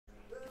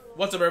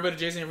What's up, everybody?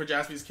 Jason here for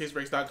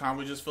JaspysCaseBreaks.com.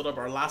 We just filled up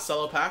our last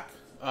Cello pack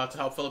to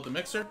help fill up the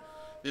mixer.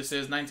 This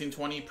is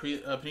 1920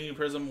 Panini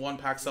Prizm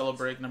 1-pack Cello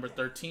break number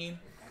 13.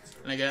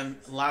 And again,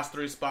 last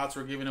 3 spots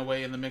we're giving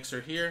away in the mixer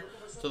here.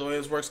 So the way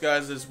this works,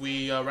 guys, is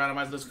we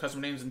randomize list of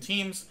customer names and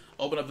teams,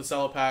 open up the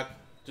Cello pack,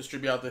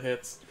 distribute out the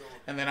hits,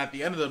 and then at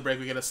the end of the break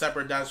we get a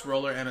separate dice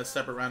roller and a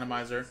separate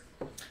randomizer.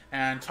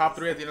 And top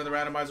 3 at the end of the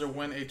randomizer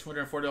win a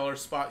 $240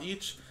 spot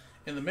each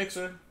in the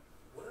mixer,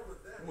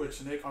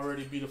 which Nick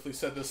already beautifully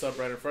set this up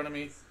right in front of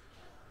me,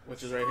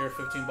 which is right here,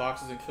 15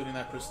 boxes, including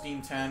that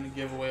pristine 10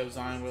 giveaway of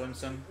Zion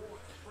Williamson.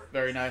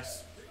 Very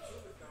nice.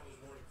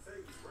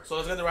 So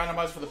let's get the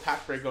randomizer for the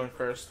pack break going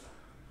first.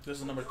 This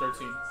is number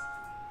 13.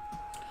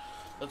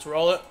 Let's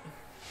roll it.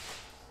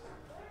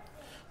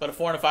 But a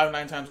 4 and a 5,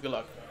 9 times. Good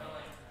luck.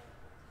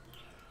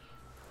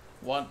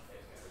 1,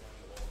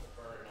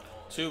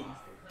 2,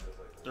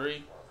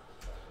 3,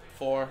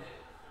 4,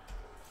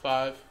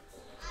 5,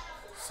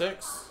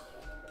 6,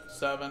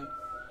 7,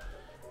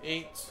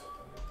 8,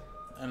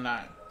 and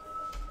 9.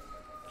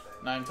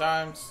 9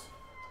 times.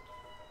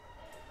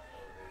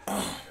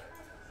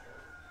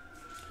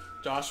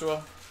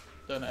 Joshua,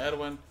 then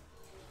Edwin.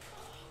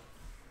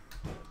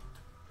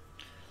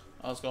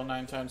 Let's go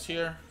 9 times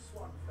here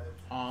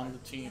on the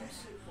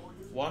teams.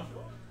 1,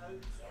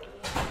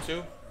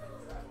 2,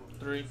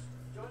 3,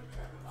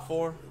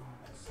 4,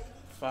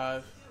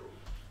 5,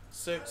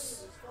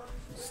 6,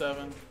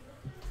 7,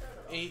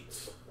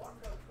 8,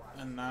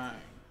 and 9.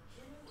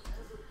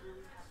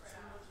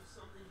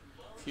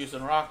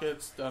 Houston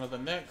Rockets down to the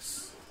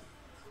Knicks.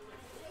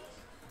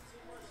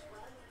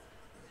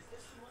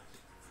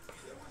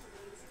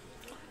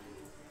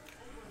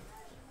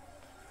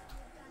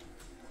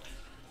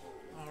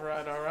 All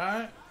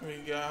right. We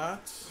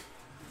got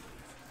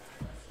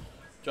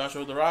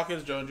Joshua with the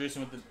Rockets, Joe Andreessen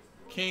with the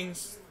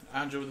Kings,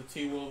 Andrew with the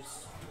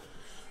T-Wolves,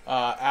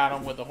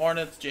 Adam with the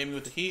Hornets, Jamie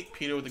with the Heat,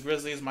 Peter with the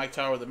Grizzlies, Mike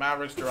Tower with the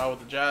Mavericks, Gerard with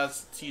the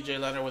Jazz, TJ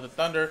Leonard with the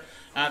Thunder,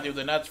 Anthony with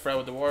the Nets, Fred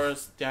with the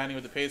Warriors, Danny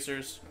with the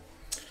Pacers,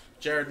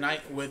 Jared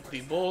Knight with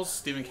the Bulls,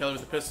 Stephen Kelly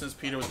with the Pistons,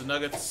 Peter with the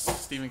Nuggets,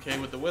 Stephen K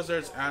with the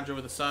Wizards, Andrew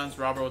with the Suns,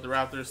 Robert with the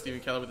Raptors, Stephen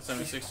Kelly with the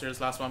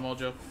 76ers, Last One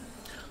Mojo,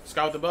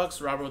 Scott with the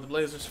Bucks, Robert with the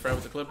Blazers, Fred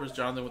with the Clippers,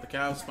 Jonathan with the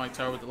Cavs, Mike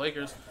Tower with the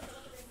Lakers,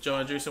 Joe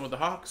Andreessen with the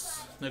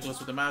Hawks, Nicholas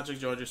with the Magic,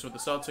 Joe Andreessen with the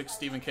Celtics,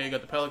 Stephen K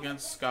got the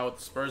Pelicans, Scott with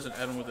the Spurs, and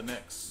Edwin with the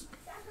Knicks.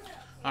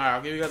 Alright,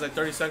 I'll give you guys like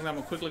 30 seconds. I'm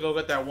going to quickly go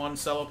get that one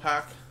Cello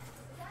pack.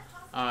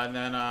 And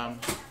then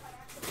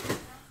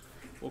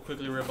we'll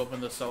quickly rip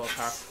open the Cello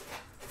pack.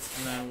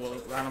 And then we'll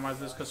randomize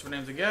this customer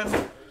names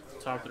again.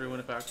 Top 3 win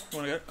it back. You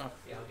want to get it? Oh.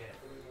 Yeah, I'll get it.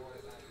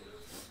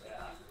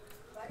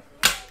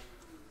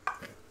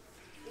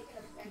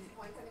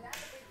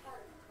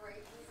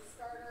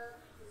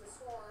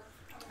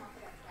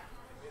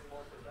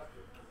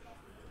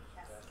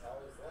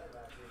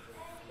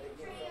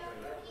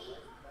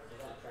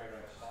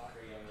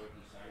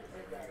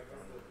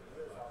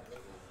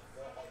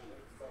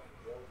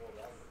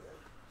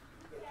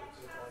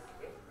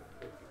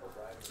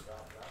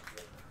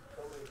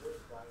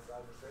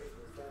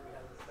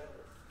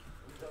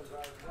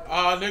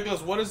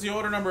 Nicholas, what is the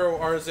order number,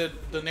 or is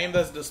it the name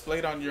that's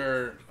displayed on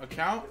your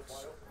account?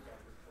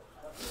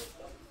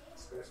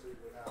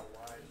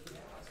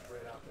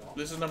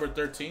 This is number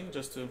 13,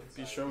 just to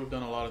be sure. We've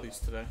done a lot of these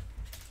today.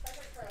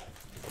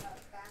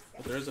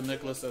 But there is a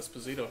Nicholas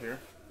Esposito here.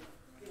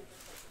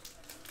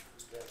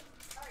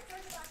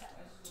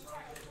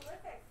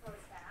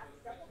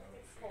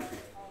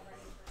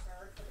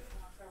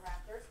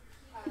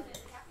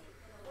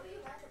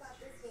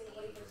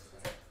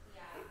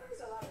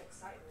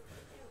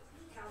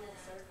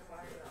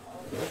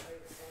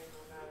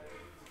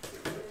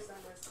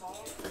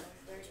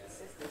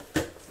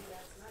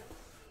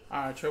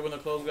 Alright, trade when the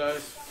close,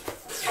 guys.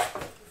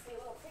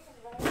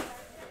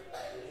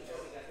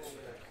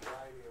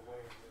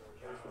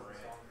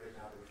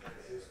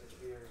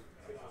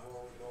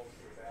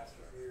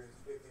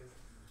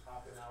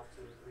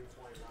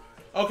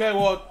 Okay,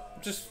 well,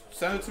 just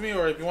send it to me,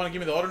 or if you want to give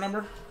me the order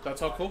number,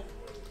 that's all cool.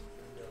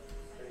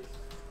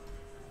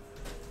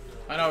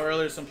 I know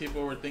earlier some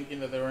people were thinking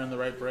that they were in the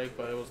right break,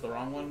 but it was the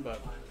wrong one,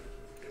 but...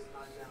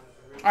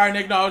 Alright,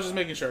 Nick, no, I was just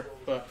making sure,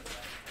 but...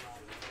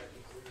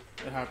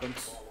 It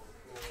happens.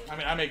 I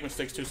mean, I make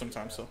mistakes too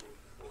sometimes, so.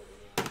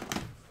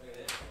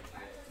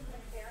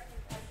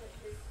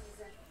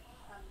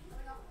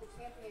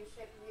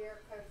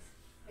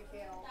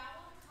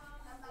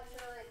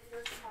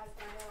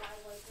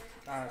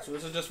 Alright, so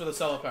this is just for the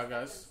Cello pack,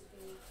 guys.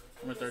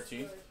 Number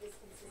 13.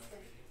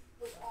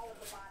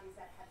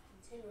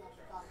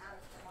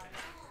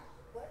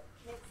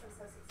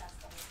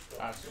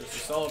 Alright, so this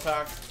is the Cello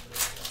pack.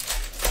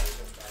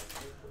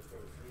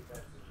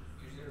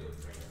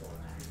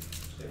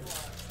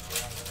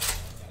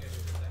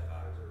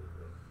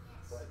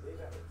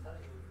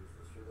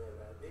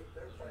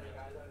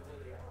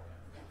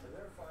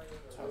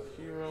 Top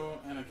Hero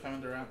and a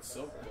Kevin Durant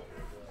silver.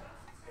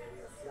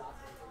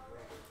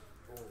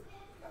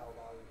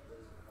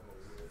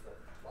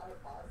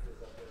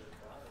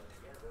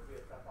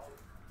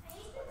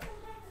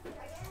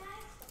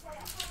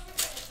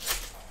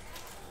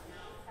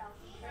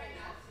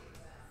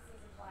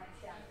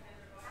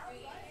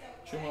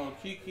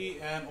 Kiki,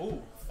 and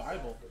ooh,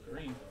 Thibault,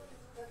 green.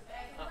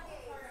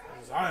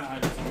 Zion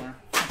hiding somewhere.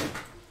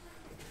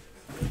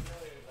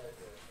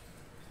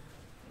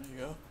 There you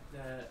go.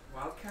 The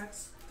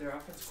Wildcats, their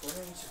offensive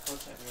coordinator used to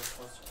coach at Mira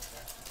Costa.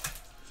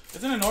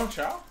 Isn't it Norm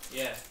Chow?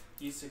 Yeah,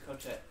 he used to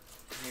coach at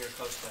Mira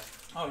Costa.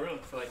 Oh, really?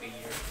 For like a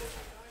year or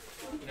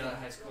two. You know, at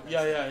high school.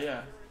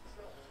 Yeah.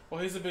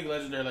 Well, he's a big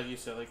legendary, like you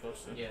said, like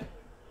Coach too. Yeah.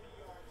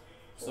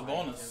 It's a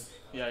bonus.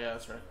 Yeah,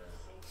 that's right.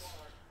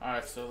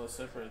 Alright, so let's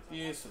separate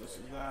these. So this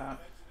is that.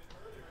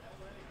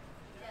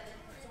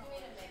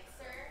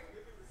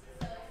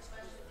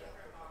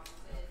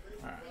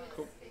 Alright,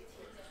 cool.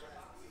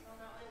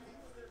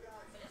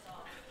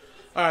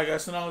 Alright,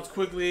 guys, so now let's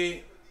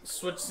quickly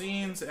switch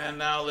scenes, and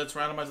now let's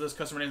randomize this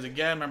customer names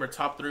again. Remember,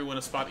 top 3 win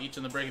a spot each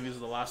in the break, and these are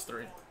the last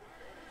 3.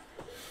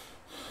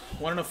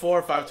 1 and a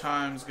 4, 5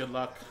 times. Good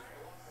luck.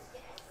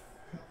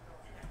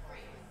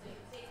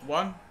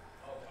 1,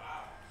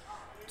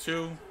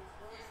 2,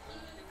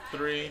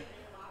 3,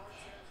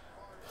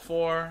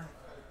 4,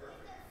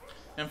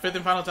 and 5th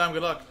and final time.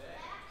 Good luck.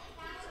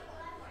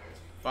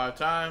 5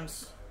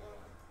 times.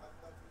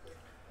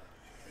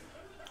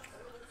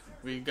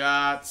 We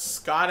got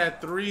Scott at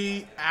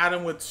 3,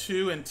 Adam with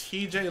 2, and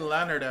TJ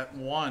Leonard at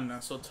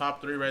 1. So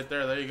top 3 right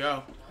there. There you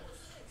go.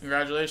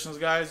 Congratulations,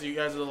 guys. You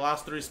guys are the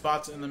last 3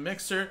 spots in the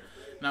mixer.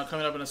 Now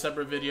coming up in a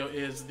separate video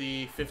is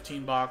the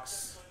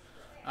 15-box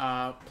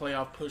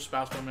playoff push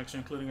basketball mixer,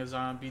 including a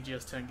Zion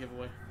BGS 10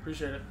 giveaway.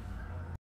 Appreciate it.